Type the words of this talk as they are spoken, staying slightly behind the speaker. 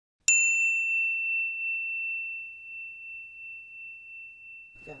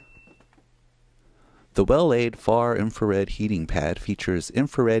The WelAide Far Infrared Heating Pad features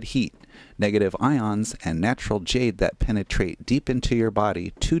infrared heat, negative ions, and natural jade that penetrate deep into your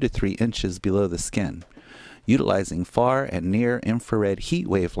body 2 to 3 inches below the skin. Utilizing far and near infrared heat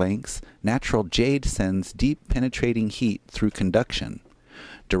wavelengths, natural jade sends deep penetrating heat through conduction.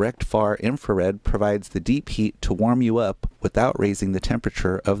 Direct far infrared provides the deep heat to warm you up without raising the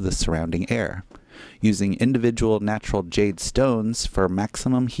temperature of the surrounding air, using individual natural jade stones for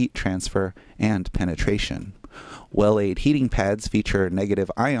maximum heat transfer and penetration. WelAide heating pads feature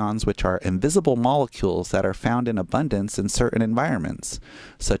negative ions, which are invisible molecules that are found in abundance in certain environments,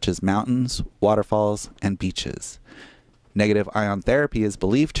 such as mountains, waterfalls, and beaches. Negative ion therapy is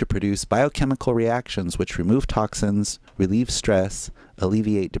believed to produce biochemical reactions which remove toxins, relieve stress,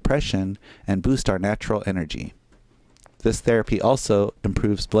 alleviate depression, and boost our natural energy. This therapy also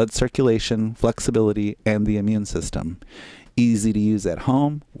improves blood circulation, flexibility, and the immune system. Easy to use at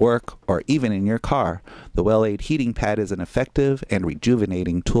home, work, or even in your car, the WelAide heating pad is an effective and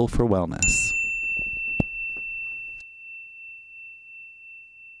rejuvenating tool for wellness.